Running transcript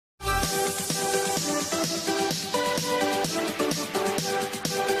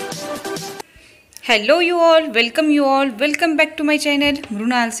Hello you all, welcome back to my channel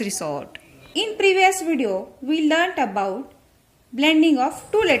Mrunal's Resort. In previous video, we learnt about blending of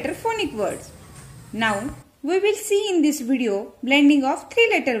two-letter phonic words. Now, we will see in this video blending of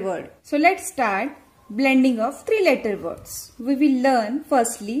three-letter word. So let's start blending of three-letter words. We will learn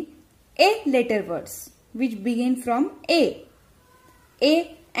firstly A-letter words which begin from A.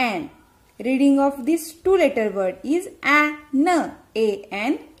 A and. Reading of this two-letter word is an.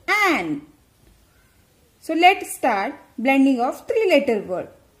 An. So let's start blending of three-letter word.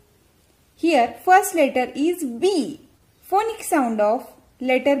 Here first letter is B. Phonic sound of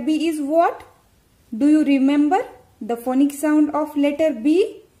letter B is what? Do you remember the phonic sound of letter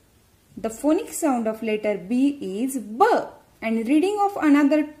B? The phonic sound of letter B is B. And reading of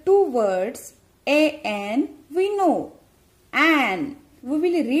another two words A-N we know. An. We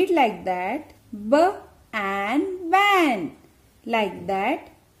will read like that. B and ban. Like that.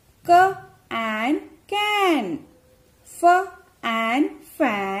 K and can. F and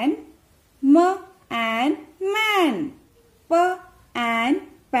fan. M and man. P and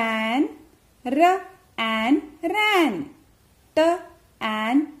pan. R and ran. T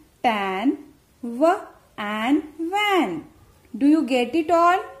and tan. V and van. Do you get it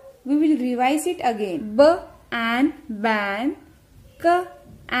all? We will revise it again. B and ban. K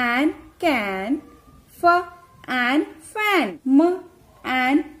and can. F and fan. M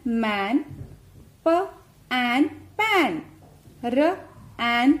and man. P and pan. R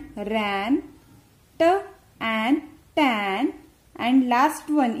and ran. T and tan. And last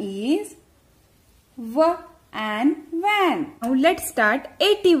one is V and van. Now let's start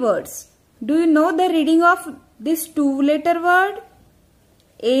 80 words. Do you know the reading of this two-letter word?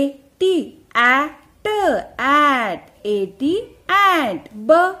 A-T. At. At. A-T. At.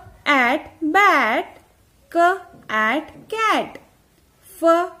 B at bat. K at cat. F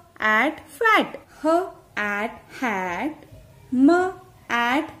at fat. H at hat. M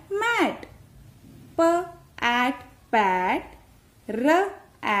at mat. P at pat. R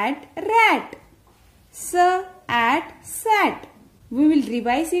at rat. S at sat. We will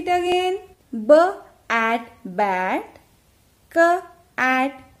revise it again. B at bat. K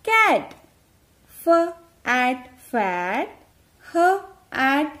at cat. F at fat. H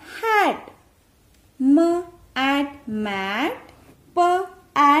at hat. M at mat. P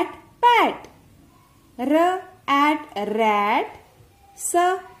at pat. R at rat. S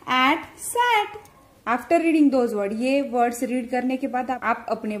at sat. After reading those word, ये words read करने के बाद आप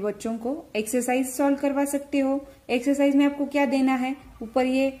अपने बच्चों को exercise solve करवा सकते हो. एक्सरसाइज में आपको क्या देना है? ऊपर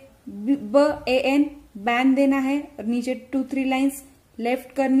ये B-A-N बैन देना है और नीचे 2-3 लाइंस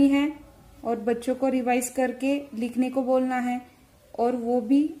लेफ्ट करनी है और बच्चों को रिवाइज करके लिखने को बोलना है और वो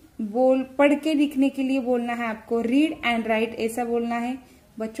भी पढ़ के लिखने के लिए बोलना है. आपको रीड एंड राइट ऐसा बोलना है.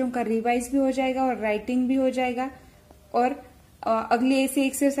 बच्चों का रिवाइज भी हो जाएगा और राइटिंग भी हो जाएगा. और अगली ऐसी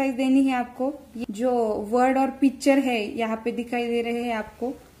एक्सरसाइज देनी है आपको. जो वर्ड और पिक्चर है यहाँ पे दिखाई दे रहे हैं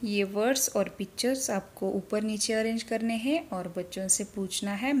आपको, ये वर्ड्स और पिक्चर्स आपको ऊपर नीचे अरेंज करने हैं और बच्चों से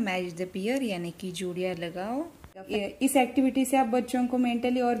पूछना है मैच द पेयर यानी कि जोड़ियां लगाओ. इस एक्टिविटी से आप बच्चों को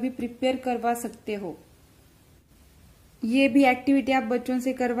मेंटली और भी प्रिपेयर करवा सकते हो. ये भी एक्टिविटी आप बच्चों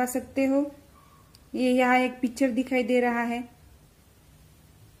से करवा सकते हो. ये यहाँ एक पिक्चर दिखाई दे रहा है.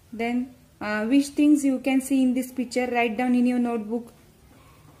 Then which things you can see in this picture, write down in your notebook.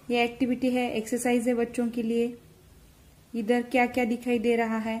 ये एक्टिविटी है, एक्सरसाइज है बच्चों के लिए. इधर क्या क्या दिखाई दे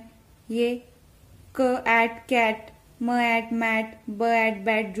रहा है? ये क एट कैट, म एट मैट, ब एट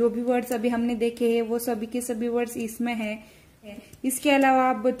बैट, जो भी वर्ड्स अभी हमने देखे हैं वो सभी के सभी वर्ड्स इसमें हैं. इसके अलावा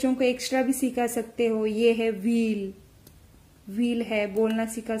आप बच्चों को एक्स्ट्रा भी सिखा सकते हो. ये है व्हील, व्हील है, बोलना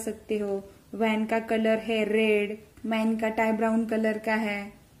सिखा सकते हो. वैन का कलर है रेड, मैन का टाई ब्राउन कलर का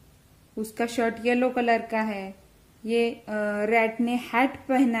है, उसका शर्ट येलो कलर का है. ये रैट ने हैट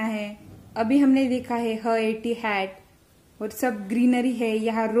पहना है. अभी हमने देखा है H-A-T हैट. और सब ग्रीनरी है.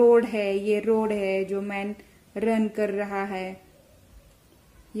 यहाँ रोड है, ये रोड है जो मैन रन कर रहा है.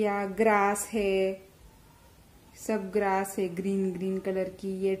 यहाँ ग्रास है, सब ग्रास है ग्रीन ग्रीन कलर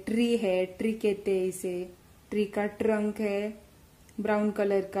की. ये ट्री है, ट्री कहते हैं इसे. ट्री का ट्रंक है ब्राउन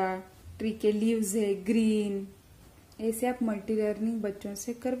कलर का. ट्री के लीव्स है ग्रीन. ऐसे आप मल्टी लर्निंग बच्चों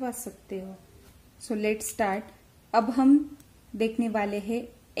से करवा सकते हो. So let's start. अब हम देखने वाले हैं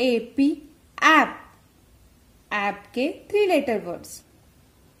AP ऐप. ऐप के 3 लेटर वर्ड्स.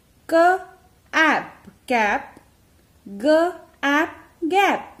 क ऐप कैप. ग ऐप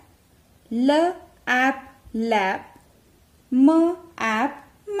गैप. ल ऐप लैप. म ऐप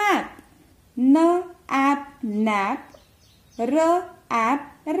मैप. न ऐप नैप. र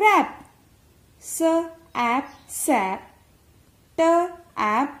ऐप रैप. स app sap, t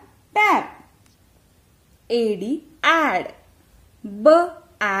app tap, AD, add. B,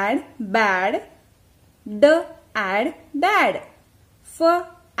 add, bad. D, add, dad. F,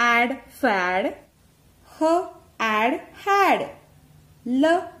 add, fad. H, add, had. L,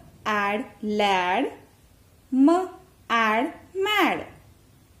 add, lad. M, add, mad.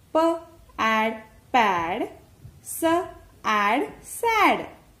 P, add, pad. S, add, sad.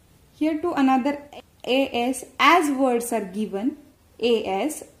 Here too another as words are given.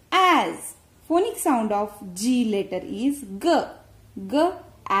 As. Phonic sound of G letter is G. G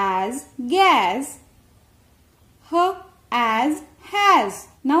as gas. H as has.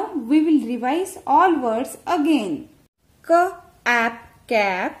 Now we will revise all words again. K, app,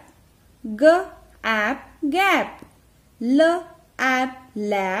 cap. G, app, gap. L, app,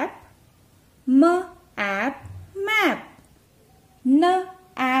 lap. M, app, map. N,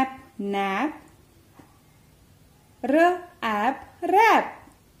 app, nap. R, app, rap.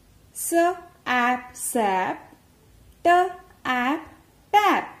 S, app, sap. T, app,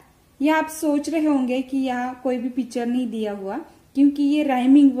 tap. यह आप सोच रहे होंगे कि यहाँ कोई भी picture नहीं दिया हुआ, क्योंकि ये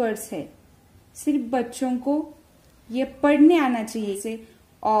राइमिंग वर्ड्स है। सिर्फ बच्चों को ये पढ़ने आना चाहिए। जैसे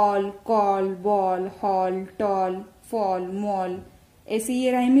all, call, ball, hall, toll, fall, mall, ऐसे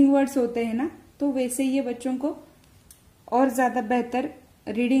ये राइमिंग वर्ड्स होते हैं ना, तो वैसे ये बच्चों को और ज्यादा बेहतर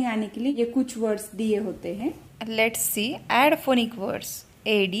रीडिंग आने के लिए ये कुछ वर्ड्स दिए होते हैं। Let's see add phonic words.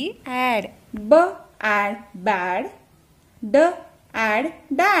 AD, add. ब, एड, बैड। ड, एड,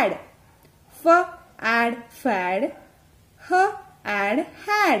 डैड। फ, एड, फैड। ह, एड,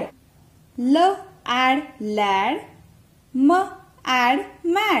 हैड। ल, एड, लैड। म, एड,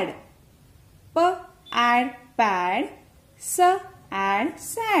 मैड। प, एड, पैड। स, add,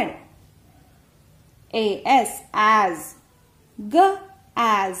 sad. as, g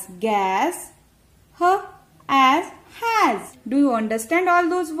as gas, h as has. Do you understand all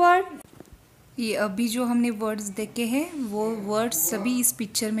those words? ये अभी जो हमने वर्ड्स देखे हैं वो वर्ड्स सभी इस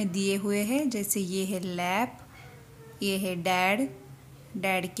पिक्चर में दिए हुए हैं। जैसे ये है लैप, ये है डैड,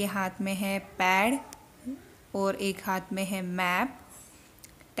 डैड के हाथ में है पैड और एक हाथ में है मैप,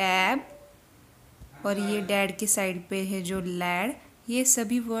 टैब, और ये डैड के साइड पे है जो लैड। ये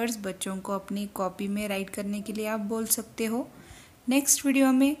सभी वर्ड्स बच्चों को अपनी कॉपी में राइट करने के लिए आप बोल सकते हो। नेक्स्ट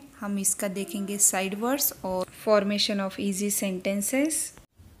वीडियो में हम इसका देखेंगे साइड वर्ड्स और formation of easy sentences.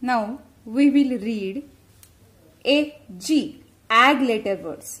 Now we will read AG, ag letter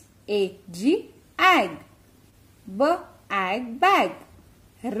words. AG, ag. B, ag, bag.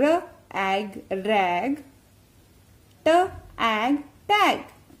 R, ag, rag. T, ag, tag.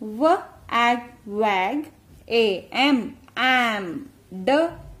 W, ag, wag. Am, D,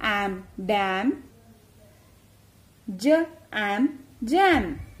 am, dam. J, am,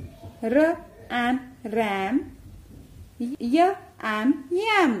 jam. R, am, ram. Y, am,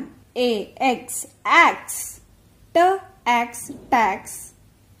 yam. Ax, axe. T, ax, tax.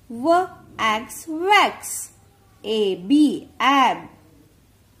 W, ax, wax. Ab, ab.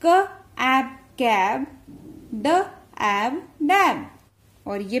 K, ab, cab. D, ab, dab.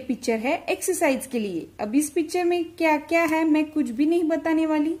 और ये picture है exercise के लिए। अब इस picture में क्या क्या है मैं कुछ भी नहीं बताने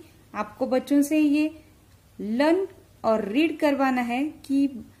वाली, आपको बच्चों से ये लर्न और रीड करवाना है कि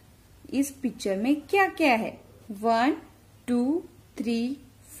इस पिक्चर में क्या क्या है। 1 2 3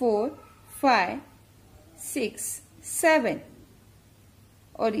 4 5 6 7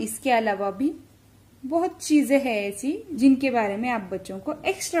 और इसके अलावा भी बहुत चीजें हैं ऐसी जिनके बारे में आप बच्चों को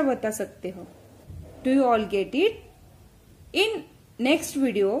एक्स्ट्रा बता सकते हो। Do you all get it? In next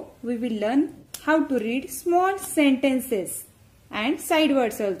video we will learn how to read small sentences and side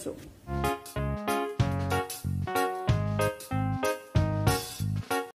words also.